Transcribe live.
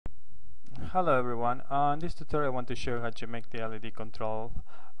Hello everyone. In this tutorial I want to show you how to make the LED control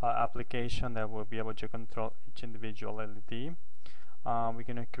application that will be able to control each individual LED. We're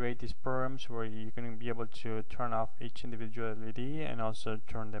going to create these programs where you're going to be able to turn off each individual LED and also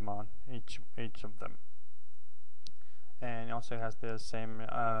turn them on, each of them. And it also has the same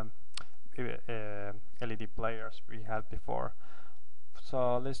LED players we had before.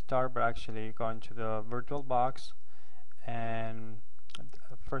 So let's start by actually going to the VirtualBox, and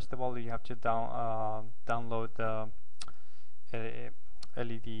first of all you have to download the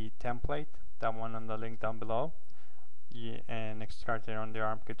LED template, that one on the link down below, and extract it on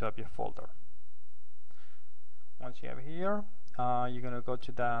the Utopia folder. Once you have it here, you're going to go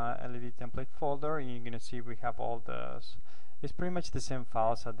to the LED template folder, and you're going to see we have all this. It's pretty much the same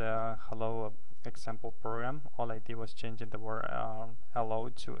files as the hello example program. All I did was changing the word hello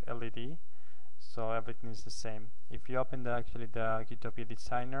to LED, so everything is the same. If you open the Utopia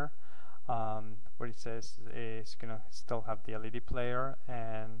Designer, where it says it's gonna still have the LED player,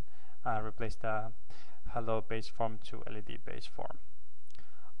 and replace the hello base form to LED base form.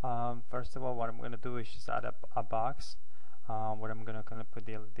 First of all, what I'm gonna do is just add a box where I'm gonna put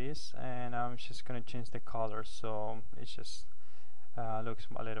the LEDs, and I'm just gonna change the color so it just looks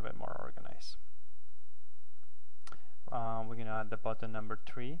a little bit more organized. We're gonna add the button number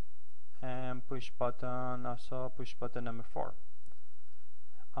 3 and push button number 4.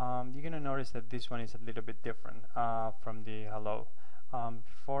 You're gonna notice that this one is a little bit different from the hello.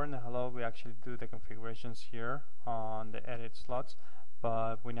 Before in the hello we actually do the configurations here on the edit slots,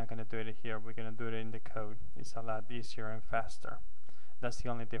 but we're not gonna do it here. We're gonna do it in the code. It's a lot easier and faster. That's the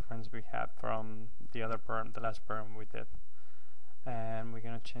only difference we have from the other program, the last program we did. And we're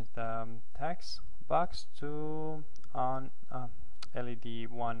gonna change the text box to on LED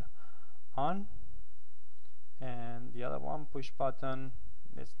 1 on, and the other one, push button,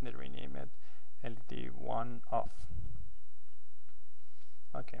 let's rename it LED 1 off.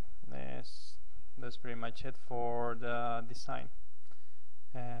 Okay, that's pretty much it for the design.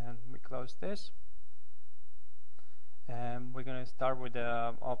 And we close this, and we're gonna start with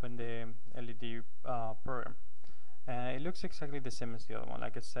open the LED program. It looks exactly the same as the other one.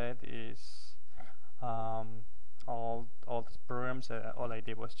 Like I said, is all the programs. All I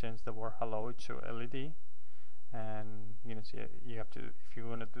did was change the word hello to LED, and you know, see, you have to, if you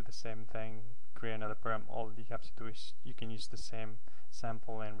want to do the same thing, create another program, all you have to do is you can use the same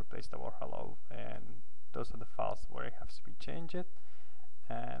sample and replace the word hello, and those are the files where it has to be changed.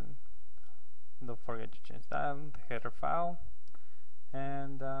 And don't forget to change that, the header file,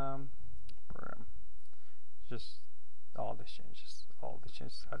 and program. Just all the changes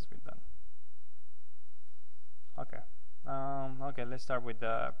has been done. Okay, let's start with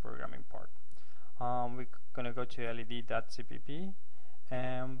the programming part. We're gonna go to led.cpp,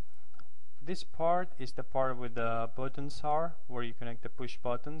 and this part is the part where the buttons are, where you connect the push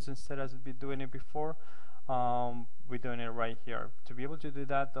buttons instead of doing it before. We're doing it right here. To be able to do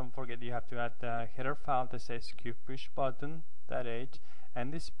that, don't forget you have to add the header file that says qpushbutton.h,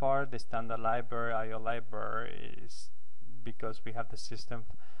 and this part, the standard library, IO library, is because we have the system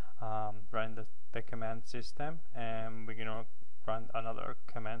run the command system, and we're gonna run another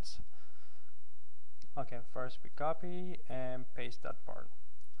commands. Okay, first we copy and paste that part.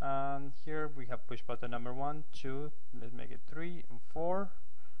 Here we have push button number 1, 2, let's make it 3 and 4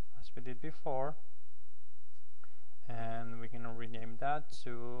 as we did before, and we're gonna rename that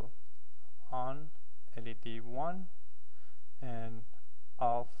to on LED 1 and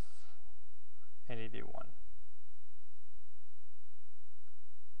off LED 1.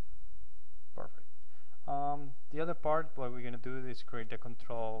 Perfect. The other part, what we're going to do is create the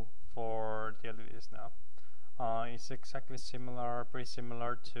control for the LEDs now. It's exactly similar, pretty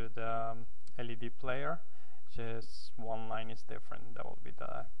similar to the LED player, just one line is different. That will be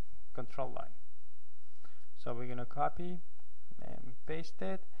the control line. So we're going to copy and paste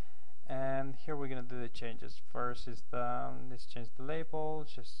it, and here we're going to do the changes. First is let's change the label,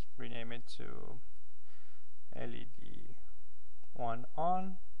 just rename it to LED 1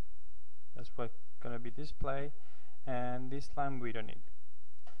 on. That's what's going to be displayed, and this line we don't need.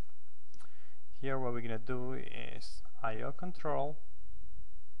 Here what we're going to do is IO control,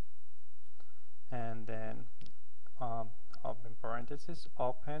 and then open parentheses,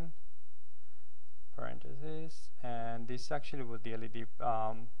 open parentheses, and this actually what the LED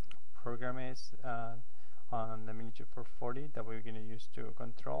program is on the Mini2440 that we're going to use to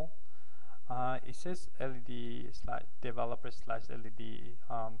control. It says LED/developer/LED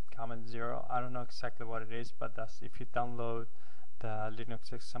comment 0. I don't know exactly what it is, but that's if you download the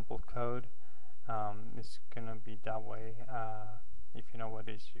Linux example code, it's gonna be that way. if you know what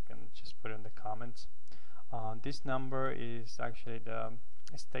it is, you can just put it in the comments. This number is actually the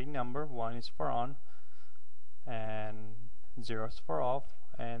state number. 1 is for on and 0 is for off,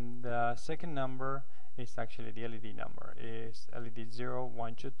 and the second number is actually the LED number. Is LED 0,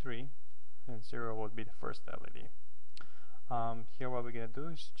 1, 2, 3, and 0 will be the first LED. Here what we're gonna do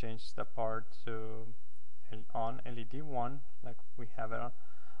is change the part to on LED 1, like we have it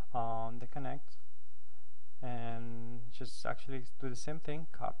on the connect, and just actually do the same thing,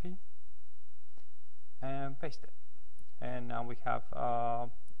 copy and paste it, and now we have off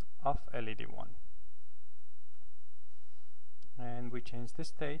LED 1, and we change the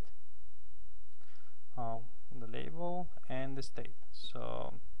state, the label and the state.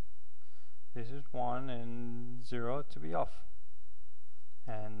 So this is 1 and 0 to be off,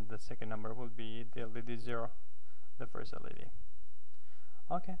 and the second number will be the LED 0, the first LED.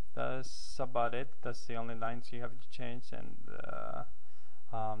 Okay, that's about it. That's the only lines you have to change, and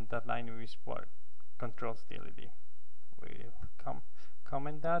that line is what controls the LED. We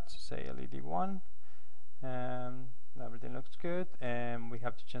comment that to say LED 1, and everything looks good, and we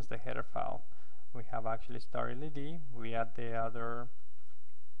have to change the header file. We have actually star LED. We add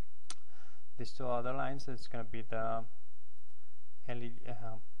these two other lines. It's going to be the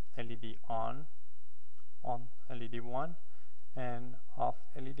LED on LED 1 and off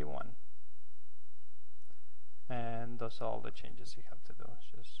LED 1, and those are all the changes you have to do.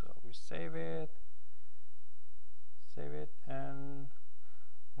 Just so we save it, and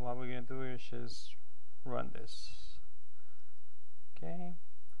what we're going to do is just run this. Okay,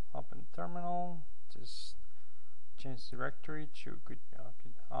 open terminal, just change directory to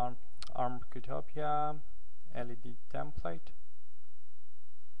ARM Utopia LED template,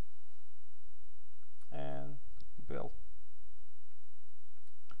 and build.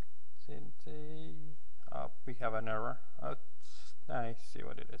 We have an error. I see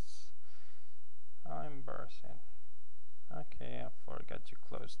what it is. Embarrassing. Okay, I forgot to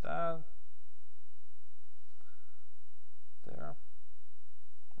close that. There.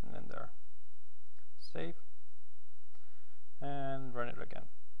 And then there. Save. And run it again.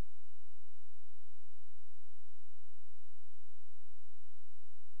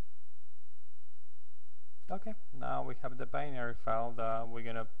 Okay, now we have the binary file that we're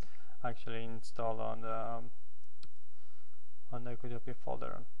gonna actually install on the Utopia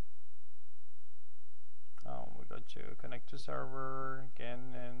folder. We go to connect to server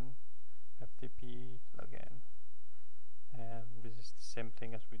again and FTP login, and this is the same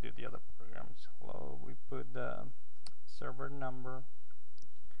thing as we do the other programs. Hello, we put the server number,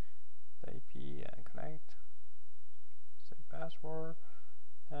 the IP, and connect. Say password.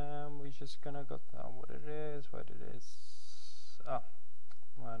 We're just gonna go down what it is.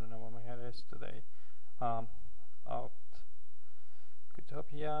 I don't know what my head is today. Out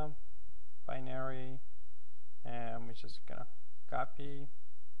Utopia binary, and we're just gonna copy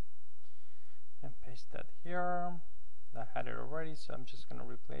and paste that here. I had it already, so I'm just gonna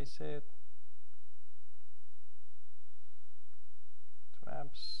replace it. To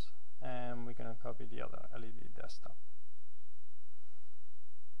apps, and we're gonna copy the other LED desktop.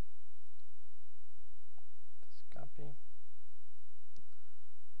 Copy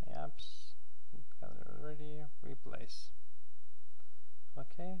my apps, got it already, replace.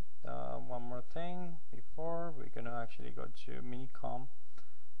 Okay, one more thing before we're gonna actually go to Minicom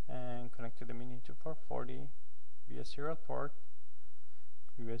and connect to the Mini2440 via serial port,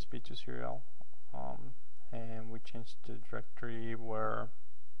 USB to serial, and we change the directory where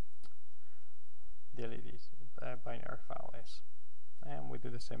the LEDs binary file is, and we do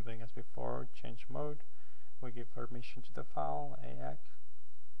the same thing as before. Change mode. We give permission to the file, AX,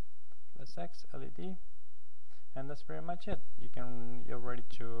 +X, LED, and that's pretty much it. You're ready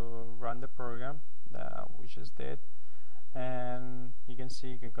to run the program that we just did, and you can see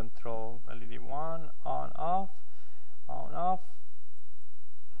you can control LED 1, on, off.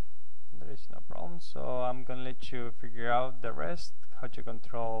 There is no problem, so I'm gonna let you figure out the rest, how to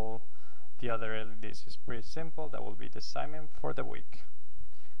control the other LEDs. It's pretty simple. That will be the assignment for the week.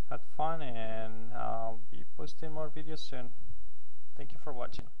 Had fun, and I'll be posting more videos soon. Thank you for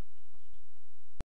watching.